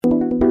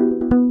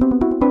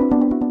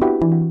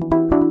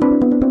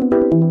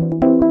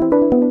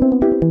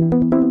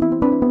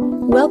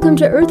Welcome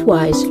to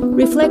Earthwise,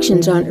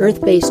 Reflections on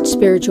Earth-Based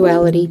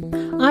Spirituality.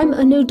 I'm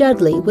Anu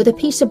Dudley with a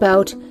piece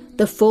about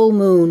the full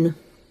moon.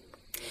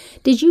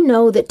 Did you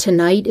know that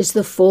tonight is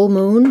the full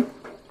moon?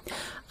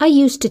 I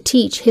used to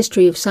teach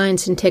history of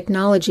science and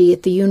technology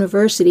at the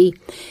university,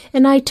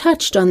 and I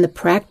touched on the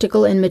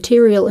practical and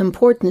material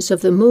importance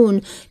of the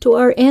moon to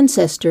our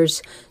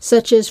ancestors,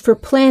 such as for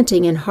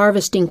planting and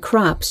harvesting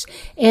crops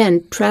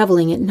and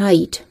traveling at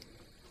night.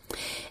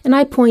 And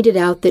I pointed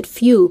out that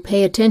few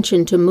pay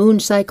attention to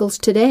moon cycles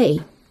today.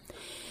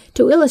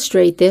 To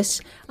illustrate this,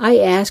 I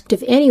asked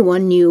if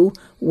anyone knew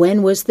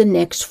when was the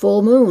next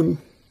full moon.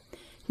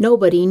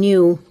 Nobody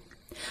knew.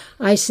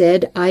 I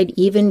said I'd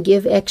even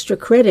give extra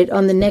credit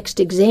on the next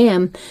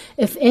exam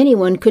if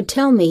anyone could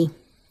tell me.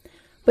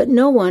 But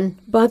no one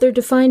bothered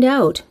to find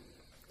out.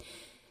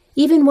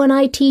 Even when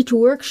I teach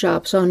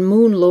workshops on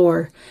moon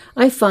lore,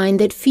 I find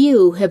that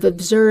few have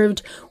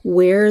observed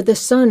where the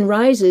sun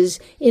rises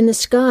in the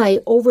sky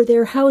over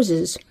their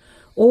houses,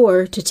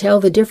 or to tell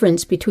the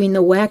difference between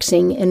the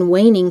waxing and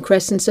waning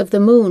crescents of the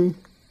moon.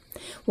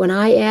 When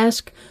I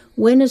ask,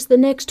 when is the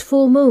next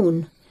full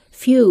moon,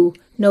 few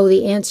know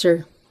the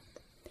answer.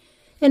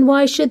 And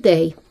why should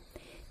they?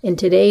 In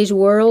today's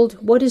world,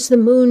 what is the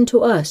moon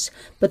to us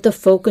but the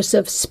focus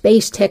of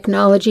space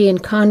technology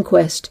and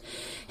conquest,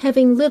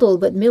 having little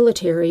but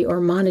military or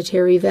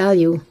monetary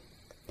value?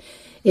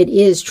 It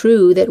is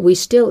true that we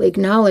still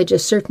acknowledge a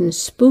certain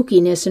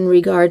spookiness in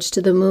regards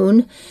to the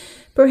moon,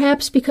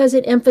 perhaps because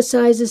it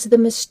emphasizes the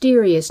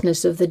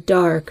mysteriousness of the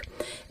dark,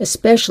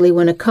 especially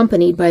when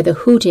accompanied by the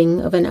hooting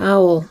of an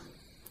owl.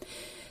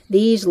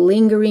 These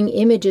lingering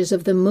images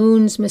of the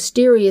moon's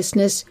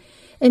mysteriousness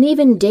and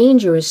even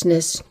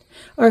dangerousness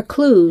are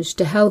clues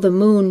to how the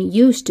moon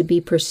used to be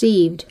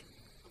perceived.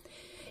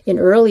 In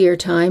earlier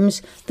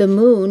times, the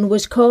moon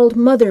was called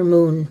Mother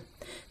Moon,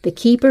 the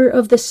keeper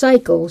of the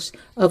cycles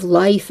of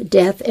life,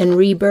 death, and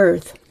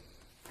rebirth.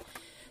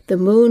 The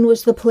moon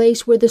was the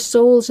place where the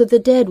souls of the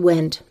dead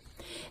went,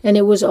 and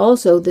it was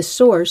also the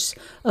source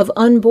of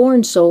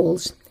unborn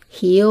souls,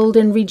 healed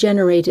and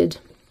regenerated.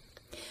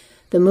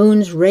 The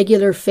moon's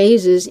regular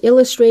phases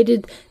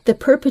illustrated the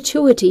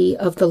perpetuity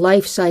of the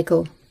life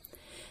cycle.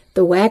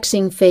 The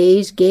waxing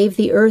phase gave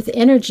the earth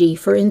energy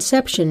for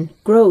inception,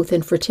 growth,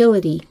 and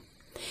fertility,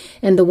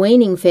 and the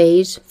waning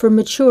phase for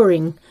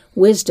maturing,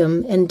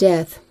 wisdom, and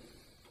death.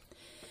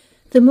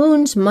 The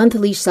moon's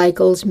monthly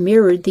cycles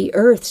mirrored the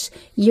earth's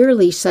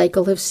yearly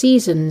cycle of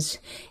seasons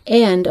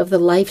and of the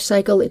life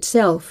cycle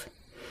itself.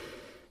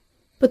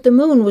 But the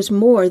moon was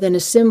more than a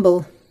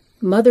symbol.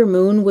 Mother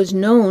Moon was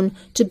known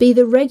to be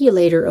the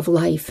regulator of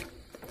life.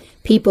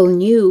 People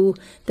knew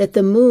that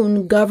the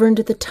moon governed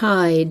the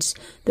tides,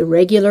 the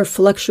regular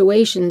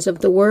fluctuations of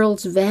the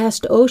world's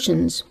vast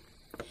oceans.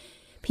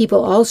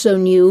 People also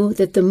knew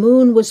that the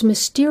moon was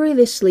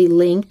mysteriously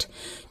linked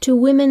to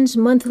women's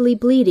monthly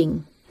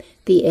bleeding,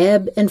 the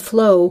ebb and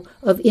flow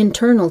of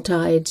internal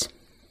tides.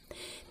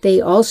 They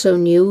also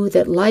knew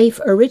that life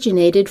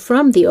originated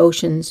from the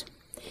oceans.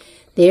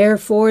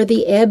 Therefore,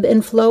 the ebb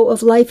and flow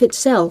of life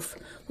itself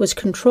was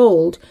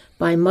controlled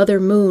by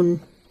Mother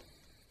Moon.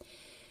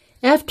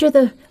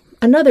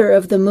 Another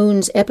of the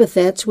moon's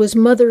epithets was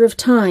Mother of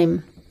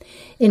Time.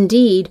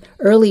 Indeed,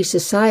 early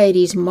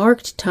societies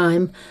marked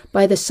time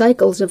by the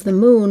cycles of the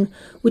moon,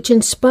 which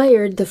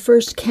inspired the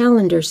first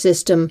calendar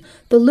system,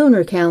 the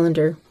lunar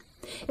calendar.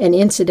 And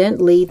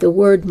incidentally, the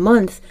word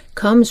month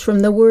comes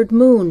from the word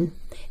moon,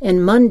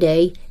 and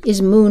Monday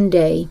is Moon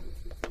Day.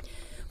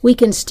 We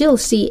can still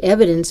see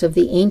evidence of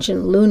the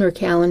ancient lunar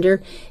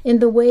calendar in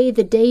the way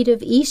the date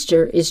of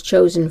Easter is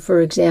chosen,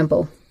 for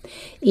example.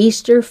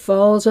 Easter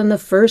falls on the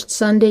first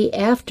Sunday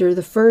after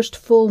the first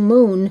full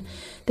moon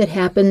that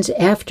happens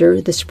after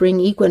the spring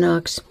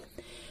equinox,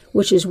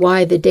 which is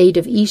why the date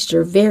of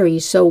Easter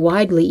varies so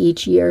widely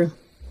each year.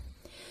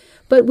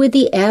 But with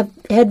the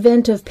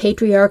advent of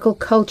patriarchal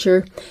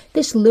culture,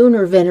 this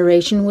lunar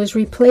veneration was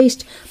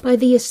replaced by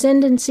the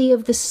ascendancy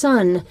of the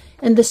sun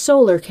and the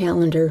solar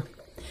calendar.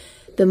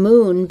 The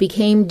moon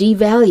became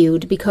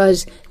devalued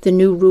because, the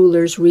new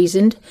rulers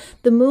reasoned,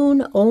 the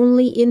moon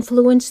only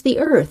influenced the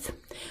earth,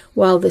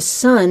 while the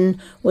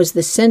sun was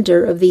the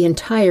center of the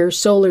entire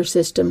solar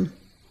system.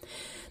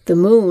 The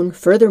moon,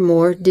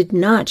 furthermore, did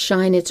not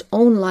shine its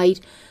own light,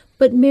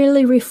 but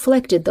merely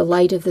reflected the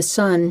light of the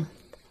sun.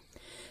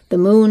 The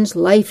moon's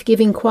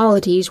life-giving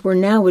qualities were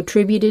now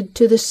attributed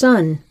to the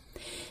sun,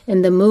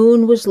 and the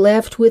moon was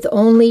left with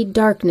only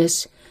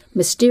darkness,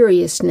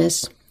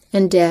 mysteriousness,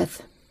 and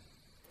death.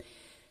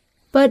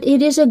 But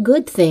it is a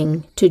good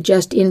thing to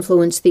just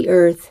influence the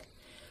earth,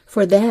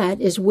 for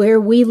that is where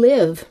we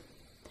live.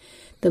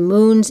 The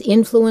moon's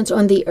influence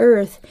on the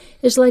earth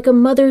is like a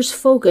mother's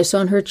focus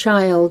on her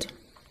child.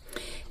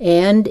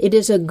 And it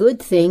is a good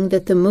thing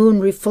that the moon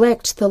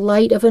reflects the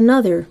light of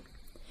another.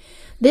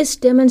 This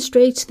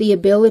demonstrates the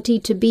ability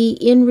to be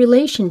in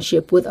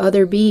relationship with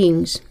other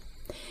beings.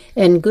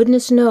 And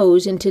goodness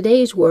knows, in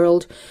today's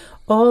world,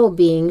 all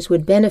beings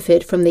would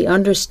benefit from the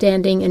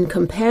understanding and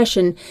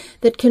compassion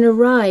that can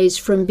arise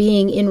from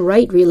being in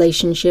right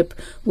relationship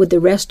with the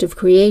rest of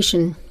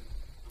creation.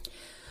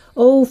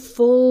 O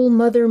full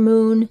Mother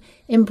Moon,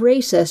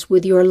 embrace us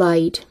with your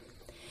light.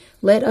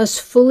 Let us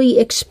fully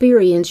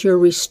experience your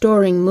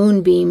restoring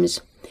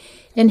moonbeams,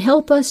 and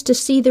help us to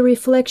see the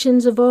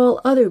reflections of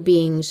all other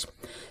beings,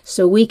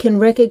 so we can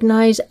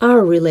recognize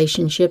our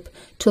relationship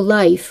to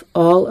life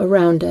all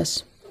around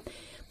us.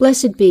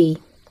 Blessed be.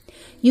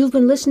 You've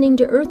been listening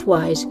to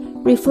Earthwise,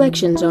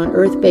 Reflections on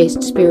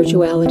Earth-Based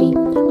Spirituality.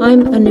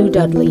 I'm Anu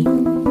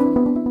Dudley.